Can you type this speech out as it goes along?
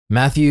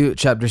Matthew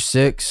chapter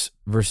 6,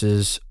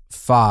 verses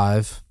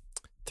 5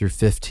 through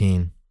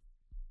 15.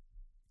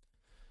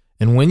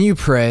 And when you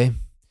pray,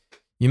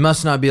 you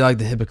must not be like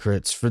the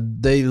hypocrites, for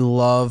they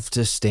love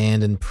to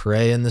stand and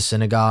pray in the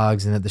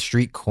synagogues and at the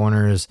street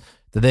corners,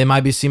 that they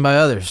might be seen by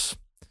others.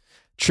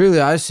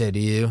 Truly, I say to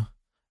you,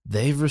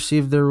 they've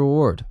received their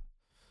reward.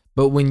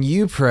 But when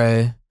you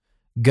pray,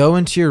 go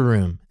into your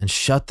room and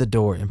shut the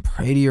door and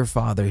pray to your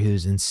Father who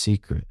is in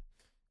secret.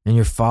 And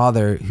your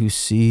Father who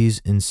sees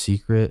in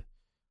secret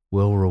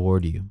will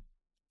reward you.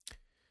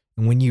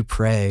 And when you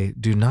pray,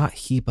 do not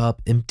heap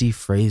up empty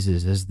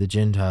phrases as the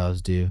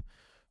Gentiles do,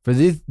 for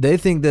they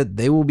think that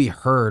they will be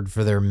heard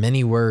for their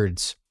many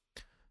words.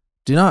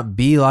 Do not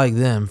be like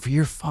them, for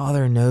your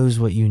Father knows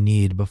what you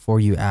need before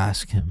you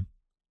ask him.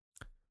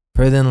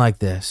 Pray then like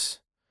this: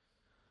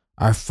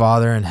 Our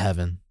Father in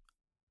heaven,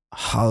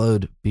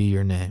 hallowed be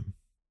your name.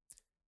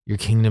 Your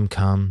kingdom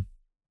come,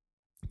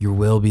 your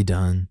will be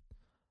done,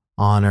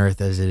 on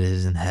earth as it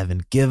is in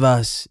heaven. Give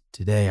us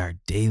today our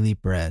daily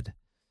bread,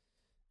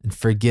 and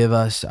forgive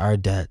us our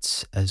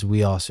debts as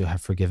we also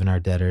have forgiven our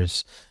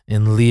debtors.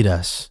 And lead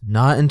us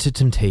not into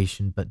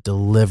temptation, but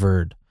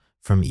delivered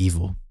from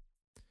evil.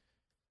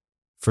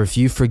 For if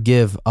you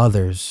forgive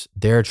others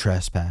their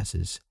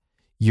trespasses,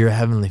 your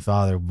heavenly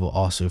Father will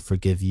also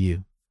forgive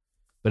you.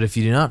 But if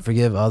you do not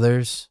forgive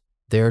others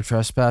their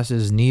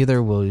trespasses,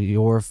 neither will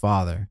your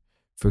Father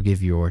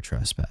forgive your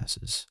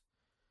trespasses.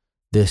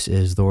 This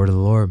is the word of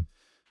the Lord.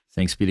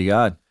 Thanks be to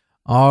God.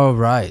 All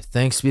right.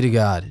 Thanks be to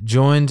God.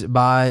 Joined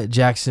by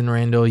Jackson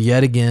Randall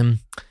yet again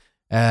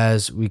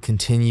as we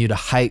continue to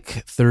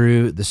hike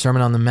through the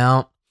Sermon on the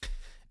Mount.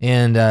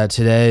 And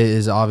today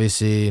is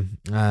obviously,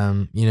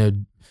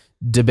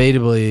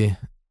 debatably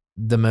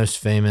the most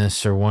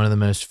famous, or one of the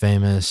most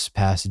famous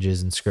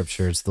passages in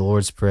Scripture. It's the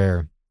Lord's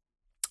Prayer.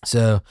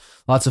 So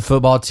lots of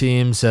football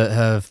teams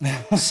have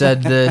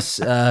said this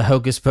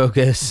hocus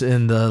pocus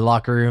in the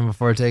locker room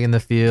before taking the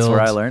field. That's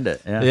where I learned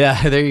it.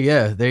 Yeah, there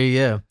you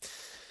go.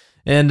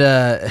 And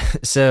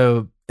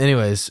so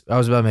anyways, I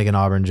was about to make an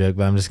Auburn joke,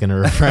 but I'm just going to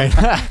refrain.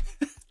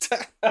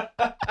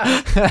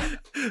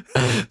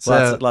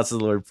 Lots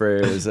of Lord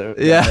prayers.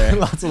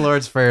 Lots of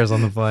Lord's prayers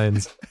on the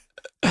plains.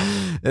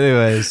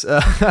 Anyways,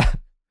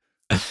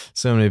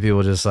 so many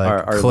people just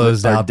like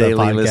closed out the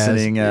daily podcast.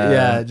 Listening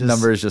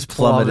numbers just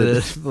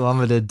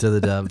plummeted to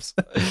the depths.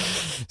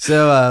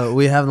 So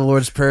we have the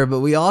Lord's Prayer, but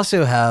we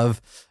also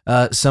have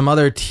some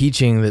other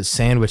teaching that's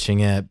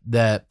sandwiching it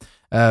that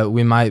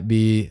we might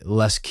be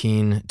less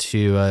keen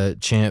to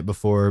chant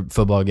before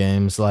football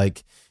games.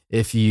 Like,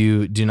 if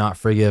you do not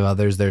forgive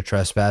others their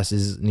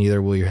trespasses,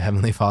 neither will your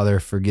heavenly Father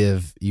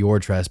forgive your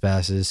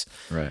trespasses.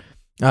 Right.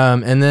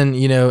 And then,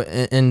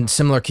 in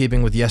similar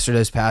keeping with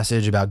yesterday's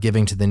passage about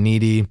giving to the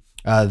needy,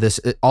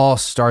 it all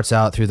starts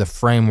out through the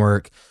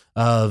framework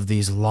of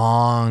these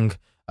long,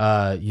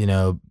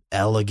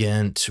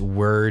 elegant,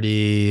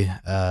 wordy,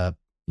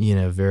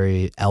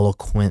 very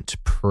eloquent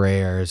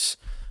prayers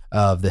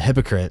of the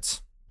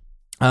hypocrites,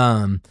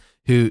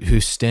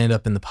 who stand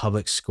up in the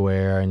public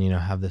square and,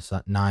 have this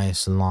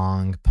nice,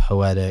 long,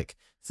 poetic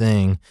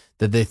thing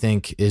that they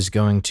think is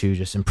going to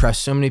just impress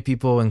so many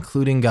people,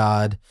 including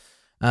God.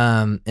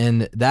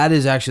 And that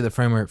is actually the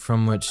framework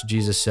from which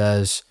Jesus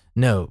says,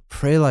 no,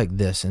 pray like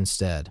this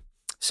instead.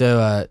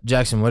 So,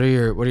 Jackson, what are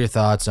your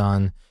thoughts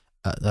on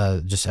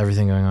just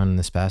everything going on in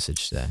this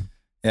passage today?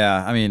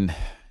 Yeah, I mean,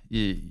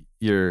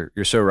 you're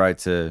so right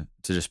to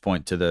just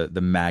point to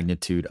the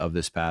magnitude of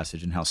this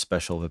passage and how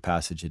special of a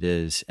passage it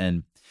is.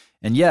 And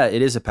yeah,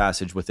 it is a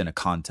passage within a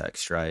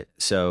context, right?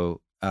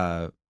 So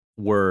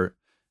we're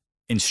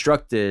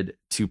instructed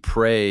to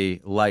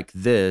pray like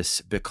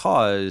this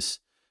because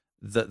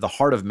the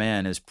heart of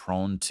man is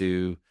prone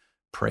to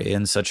pray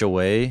in such a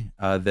way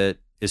that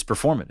is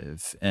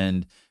performative,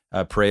 and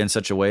pray in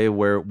such a way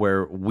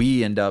where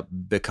we end up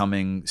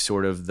becoming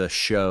sort of the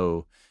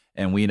show,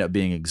 and we end up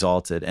being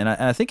exalted. And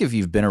I think if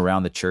you've been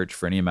around the church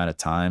for any amount of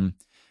time,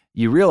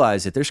 you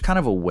realize that there's kind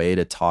of a way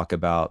to talk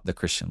about the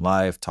Christian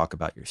life, talk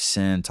about your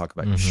sin, talk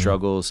about your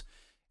struggles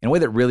in a way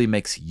that really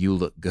makes you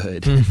look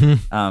good.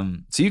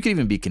 So you could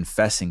even be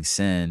confessing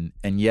sin,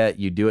 and yet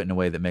you do it in a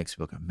way that makes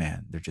people go,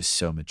 man, they're just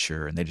so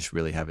mature and they just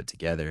really have it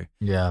together.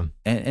 Yeah.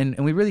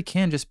 And we really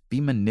can just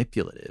be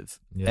manipulative.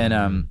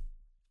 Yeah.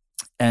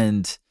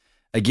 And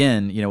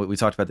again, we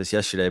talked about this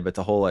yesterday, but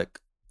the whole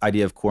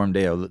idea of Coram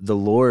Deo, the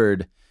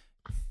Lord,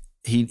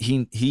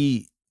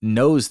 he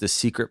knows the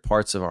secret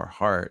parts of our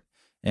heart,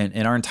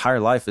 and our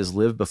entire life is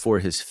lived before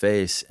his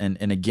face.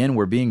 And again,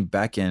 we're being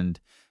beckoned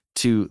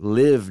to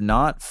live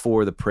not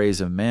for the praise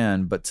of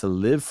man, but to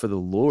live for the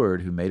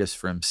Lord who made us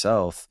for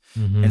himself.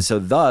 And so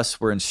thus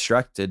we're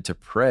instructed to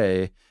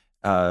pray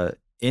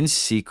in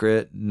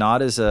secret,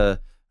 not as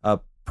a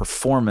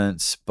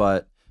performance,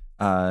 but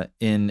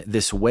in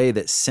this way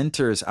that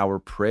centers our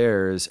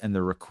prayers and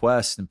the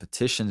requests and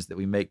petitions that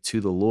we make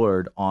to the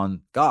Lord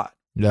on God.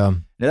 Yeah.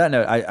 Now that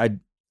note,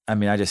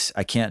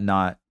 I can't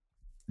not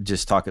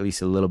just talk at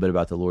least a little bit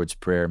about the Lord's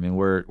Prayer. I mean,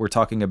 we're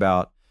talking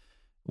about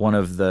one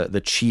of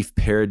the chief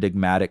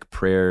paradigmatic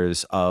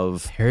prayers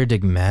of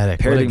Paradigmatic.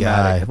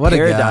 paradigmatic. What a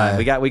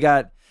paradigm. guy. We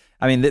got.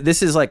 I mean,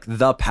 this is like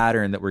the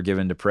pattern that we're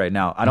given to pray.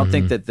 Now, I don't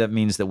think that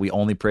means that we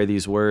only pray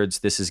these words.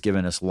 This has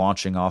given us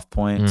launching off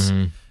points.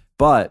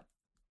 But,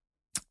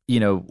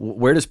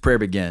 where does prayer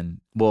begin?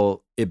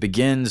 Well, it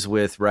begins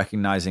with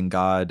recognizing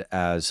God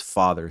as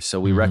Father. So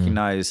we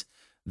recognize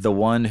the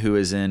one who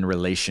is in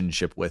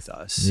relationship with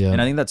us. Yeah.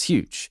 And I think that's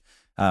huge.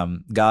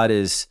 God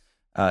is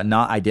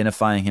not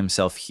identifying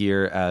himself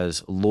here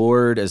as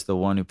Lord, as the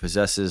one who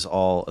possesses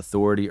all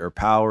authority or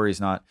power. He's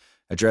not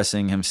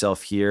addressing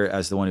himself here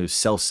as the one who's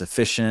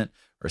self-sufficient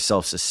or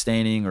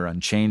self-sustaining or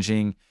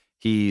unchanging.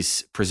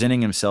 He's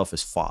presenting himself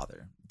as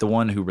Father, the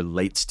one who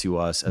relates to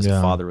us as a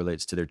father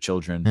relates to their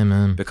children.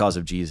 Amen. Because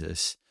of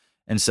Jesus.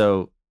 And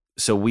so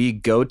we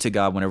go to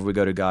God whenever we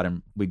go to God,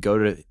 and we go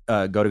to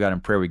God in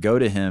prayer. We go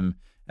to him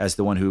as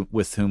the one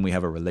with whom we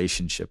have a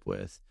relationship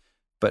with.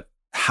 But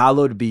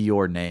hallowed be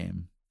your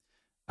name.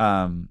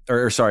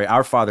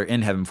 Our Father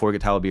in heaven, before we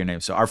get to hallowed be your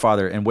name. So our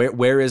Father, and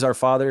where is our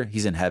Father?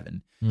 He's in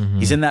heaven.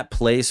 He's in that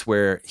place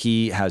where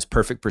he has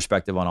perfect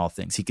perspective on all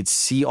things. He could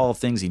see all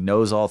things. He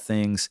knows all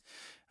things.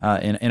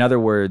 In other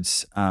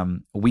words,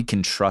 we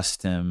can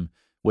trust him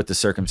with the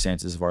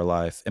circumstances of our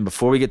life. And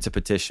before we get to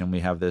petition,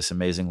 we have this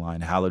amazing line,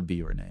 hallowed be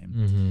your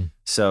name.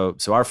 So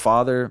our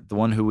Father, the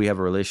one who we have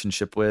a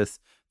relationship with,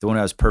 the one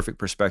who has perfect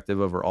perspective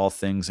over all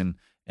things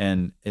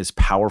and is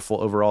powerful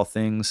over all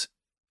things,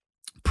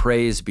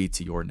 praise be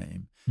to your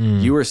name.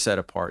 You are set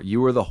apart.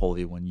 You are the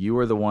Holy One. You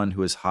are the one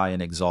who is high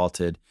and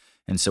exalted.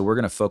 And so we're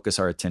going to focus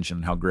our attention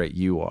on how great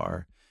you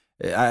are.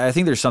 I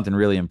think there's something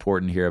really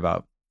important here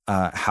about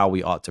how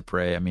we ought to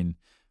pray. I mean,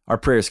 our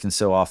prayers can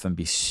so often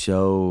be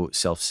so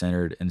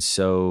self-centered and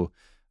so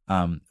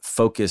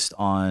focused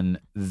on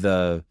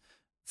the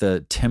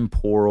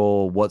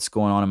temporal, what's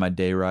going on in my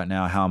day right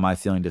now, how am I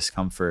feeling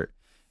discomfort,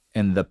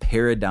 and the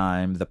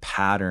paradigm, the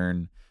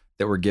pattern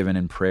that we're given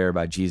in prayer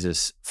by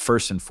Jesus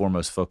first and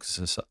foremost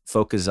focuses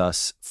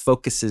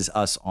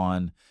us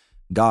on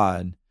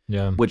God,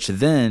 which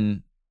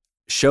then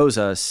shows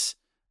us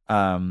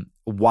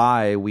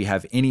why we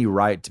have any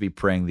right to be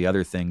praying the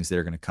other things that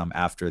are going to come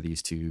after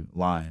these two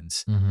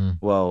lines.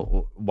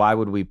 Well, why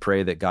would we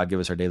pray that God give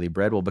us our daily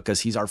bread? Well,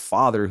 because he's our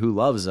Father who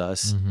loves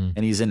us and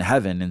he's in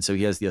heaven. And so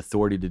he has the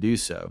authority to do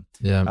so.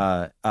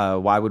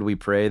 Why would we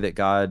pray that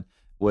God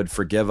would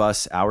forgive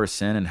us our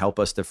sin and help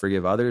us to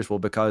forgive others? Well,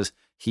 because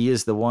he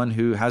is the one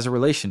who has a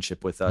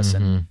relationship with us.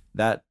 And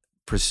that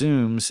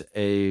presumes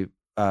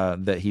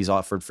that he's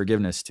offered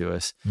forgiveness to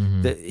us,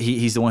 that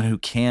he's the one who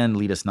can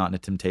lead us not into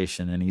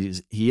temptation, and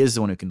he is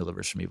the one who can deliver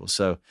us from evil.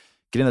 So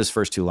getting those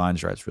first two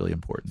lines right is really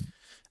important.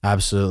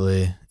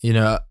 Absolutely.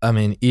 I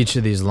mean, each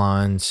of these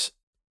lines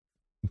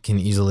can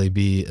easily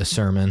be a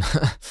sermon.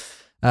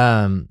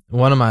 One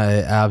of my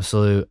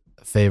absolute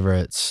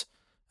favorites,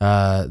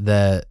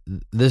 that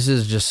this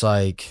is just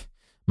like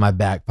my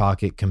back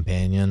pocket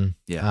companion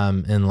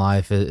in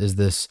life, is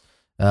this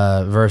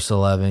verse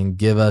 11,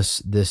 give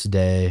us this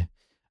day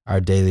our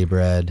daily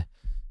bread.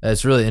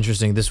 It's really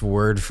interesting. This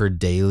word for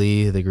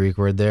daily, the Greek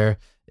word there,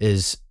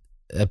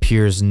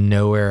 appears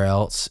nowhere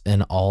else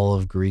in all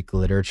of Greek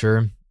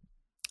literature.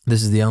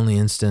 This is the only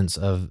instance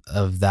of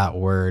that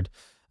word.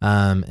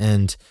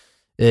 And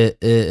it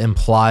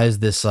implies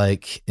this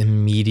like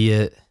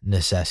immediate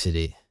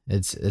necessity.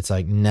 It's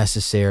like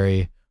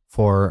necessary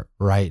for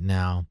right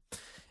now.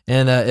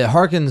 And it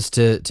harkens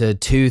to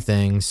two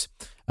things.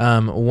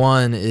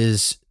 One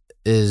is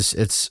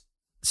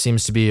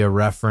seems to be a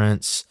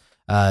reference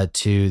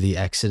to the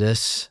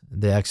Exodus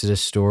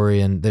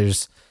story, and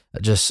there's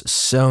just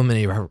so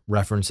many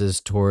references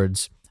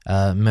towards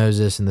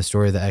Moses and the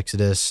story of the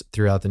Exodus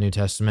throughout the New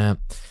Testament.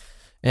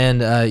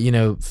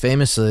 And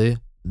famously,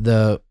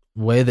 the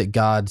way that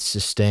God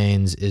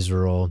sustains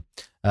Israel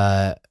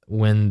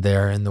when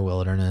they're in the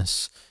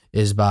wilderness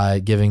is by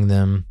giving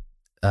them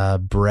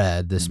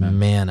bread, this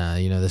manna,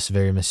 this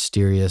very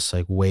mysterious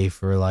like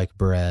wafer like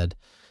bread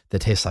that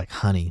tastes like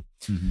honey.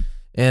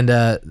 And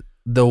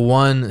the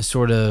one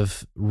sort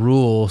of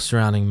rule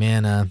surrounding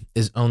manna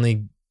is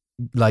only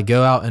like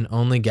go out and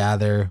only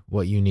gather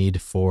what you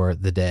need for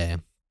the day.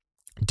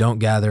 Don't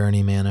gather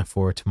any manna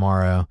for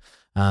tomorrow,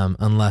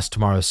 unless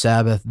tomorrow's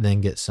Sabbath,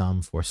 then get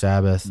some for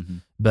Sabbath.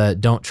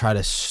 But don't try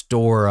to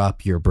store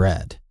up your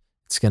bread.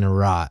 It's going to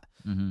rot.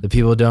 The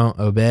people don't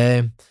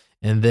obey.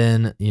 And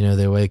then,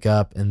 they wake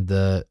up and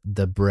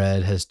the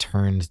bread has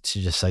turned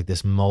to just like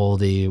this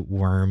moldy,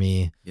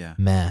 wormy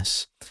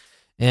mess.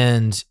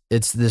 And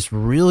it's this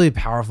really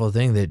powerful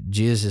thing that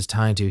Jesus is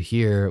tying to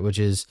here, which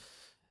is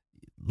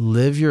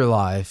live your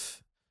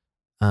life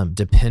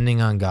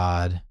depending on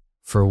God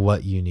for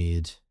what you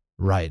need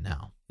right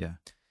now.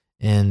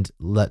 And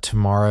let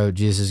tomorrow,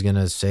 Jesus is going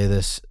to say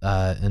this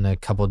in a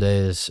couple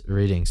days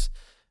readings,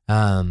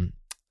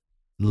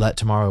 let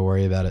tomorrow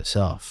worry about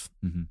itself.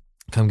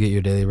 Come get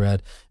your daily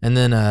bread. And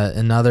then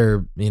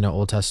another,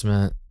 Old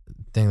Testament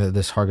thing that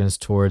this harkens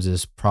towards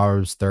is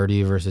Proverbs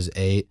 30 verses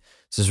 8.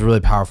 It's this really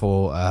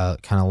powerful,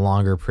 kind of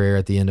longer prayer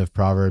at the end of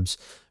Proverbs.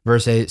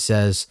 Verse 8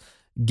 says,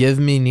 Give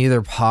me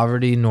neither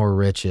poverty nor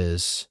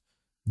riches,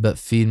 but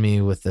feed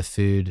me with the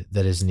food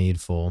that is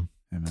needful.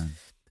 Amen.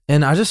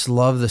 And I just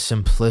love the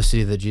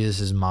simplicity that Jesus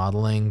is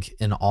modeling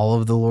in all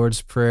of the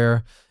Lord's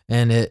Prayer.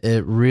 And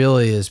it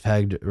really is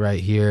pegged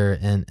right here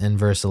in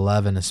verse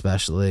 11,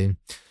 especially.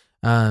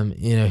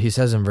 He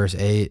says in verse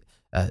 8,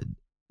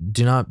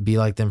 do not be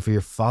like them, for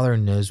your Father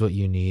knows what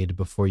you need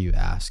before you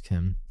ask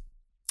him.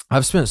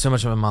 I've spent so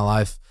much of my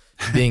life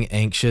being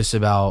anxious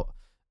about,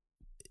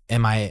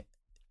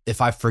 if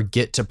I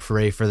forget to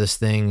pray for this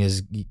thing,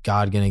 is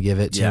God going to give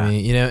it to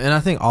me? And I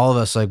think all of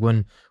us, like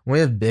when we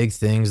have big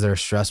things that are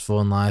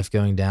stressful in life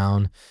going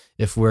down,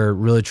 if we're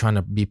really trying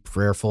to be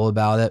prayerful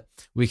about it,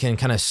 we can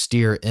kind of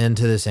steer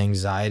into this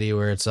anxiety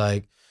where it's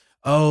like,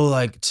 oh,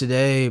 like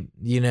today,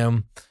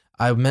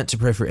 I meant to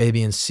pray for A,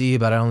 B, and C,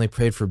 but I only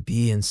prayed for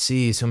B and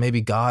C. So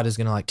maybe God is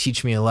going to like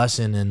teach me a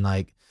lesson and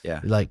like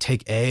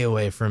take A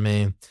away from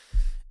me.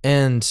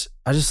 And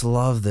I just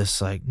love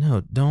this. Like,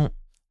 no, don't,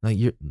 like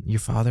your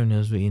Father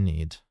knows what you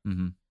need.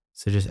 Mm-hmm.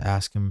 So just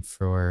ask him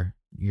for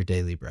your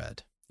daily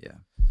bread. Yeah.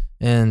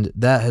 And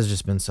that has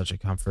just been such a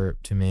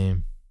comfort to me.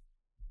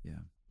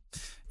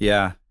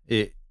 Yeah.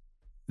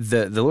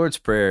 The Lord's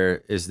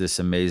Prayer is this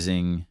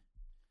amazing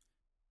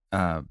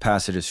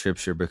passage of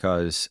scripture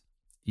because,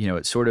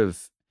 it sort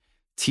of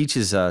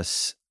teaches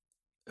us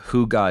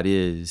who God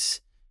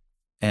is,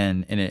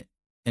 and it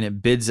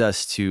bids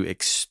us to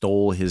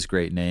extol his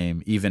great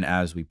name even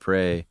as we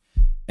pray.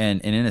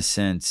 And in a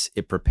sense,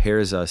 it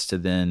prepares us to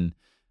then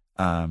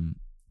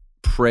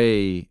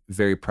pray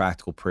very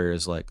practical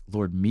prayers like,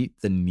 Lord,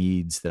 meet the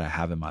needs that I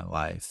have in my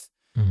life.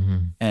 Mm-hmm.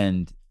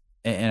 And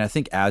I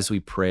think as we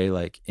pray,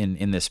 like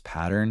in this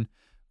pattern,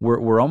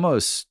 we're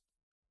almost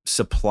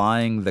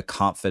supplying the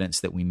confidence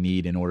that we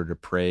need in order to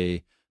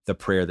pray the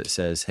prayer that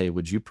says, hey,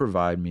 would you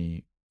provide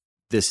me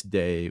this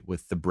day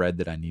with the bread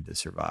that I need to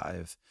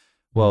survive?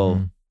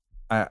 Well,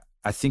 I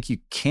think you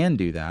can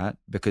do that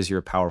because you're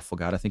a powerful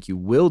God. I think you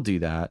will do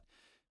that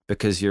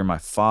because you're my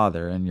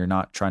Father and you're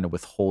not trying to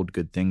withhold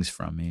good things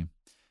from me.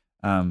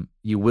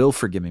 You will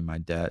forgive me my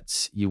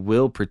debts. You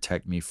will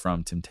protect me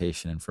from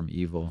temptation and from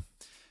evil.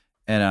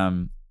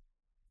 And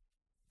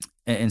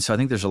so I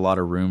think there's a lot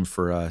of room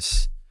for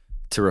us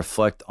to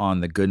reflect on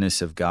the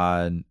goodness of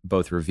God,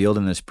 both revealed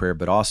in this prayer,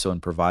 but also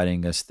in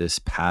providing us this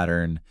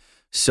pattern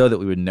so that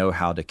we would know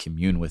how to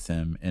commune with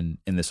him in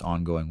this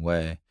ongoing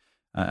way.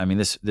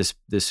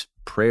 This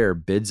prayer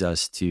bids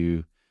us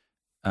to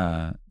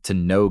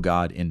know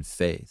God in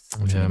faith,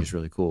 which I think is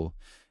really cool.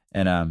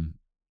 And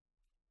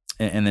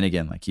then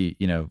again, like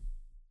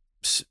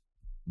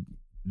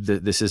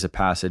this is a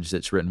passage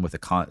that's written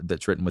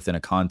within a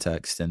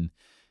context, and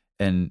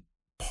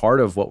part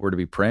of what we're to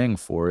be praying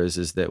for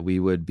is that we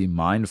would be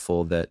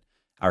mindful that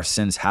our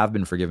sins have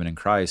been forgiven in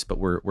Christ, but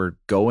we're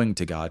going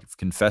to God,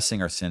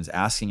 confessing our sins,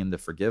 asking him to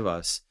forgive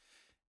us,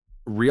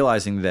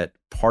 realizing that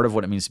part of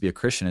what it means to be a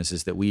Christian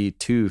is that we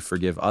too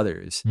forgive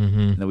others,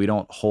 and that we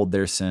don't hold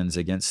their sins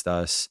against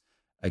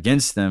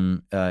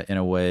them in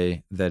a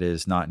way that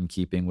is not in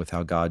keeping with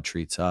how God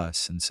treats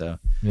us. And so,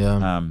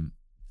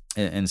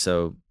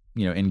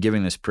 in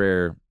giving this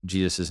prayer,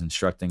 Jesus is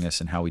instructing us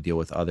in how we deal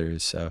with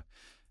others. So,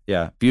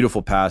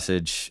 beautiful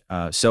passage,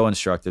 so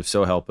instructive,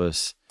 so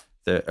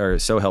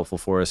so helpful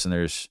for us, and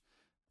there's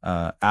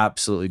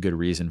absolutely good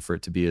reason for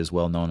it to be as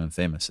well known and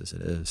famous as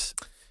it is.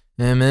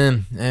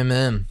 Amen.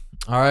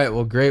 All right,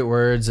 well, great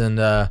words, and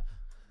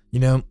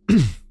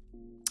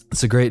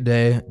it's a great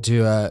day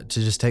to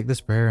just take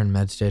this prayer and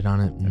meditate on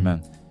it.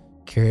 Amen.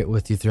 Carry it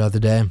with you throughout the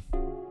day.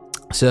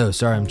 So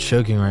sorry, I'm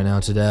choking right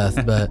now to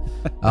death, but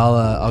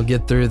I'll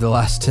get through the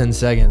last 10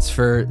 seconds.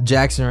 For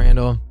Jackson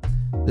Randall,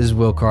 this is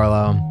Will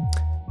Carlisle.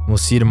 We'll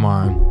see you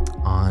tomorrow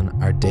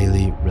on Our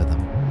Daily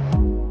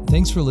Rhythm.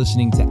 Thanks for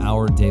listening to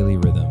Our Daily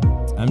Rhythm.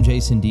 I'm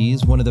Jason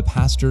Dees, one of the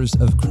pastors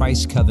of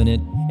Christ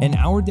Covenant, and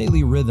Our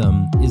Daily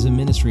Rhythm is a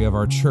ministry of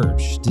our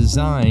church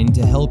designed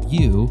to help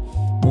you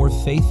more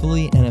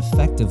faithfully and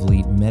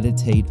effectively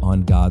meditate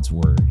on God's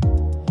Word.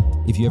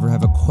 If you ever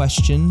have a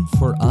question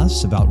for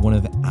us about one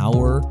of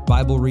our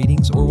Bible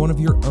readings or one of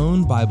your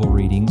own Bible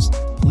readings,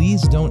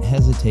 please don't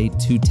hesitate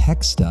to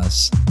text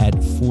us at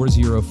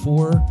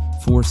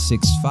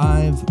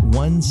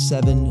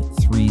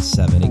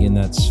 404-465-1737. Again,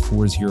 that's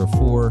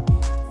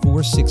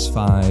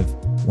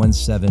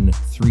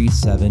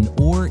 404-465-1737,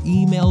 or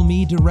email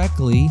me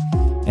directly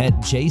at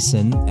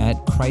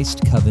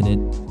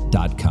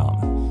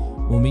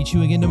jason@christcovenant.com. We'll meet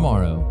you again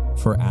tomorrow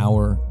for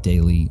Our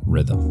Daily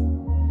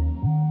Rhythm.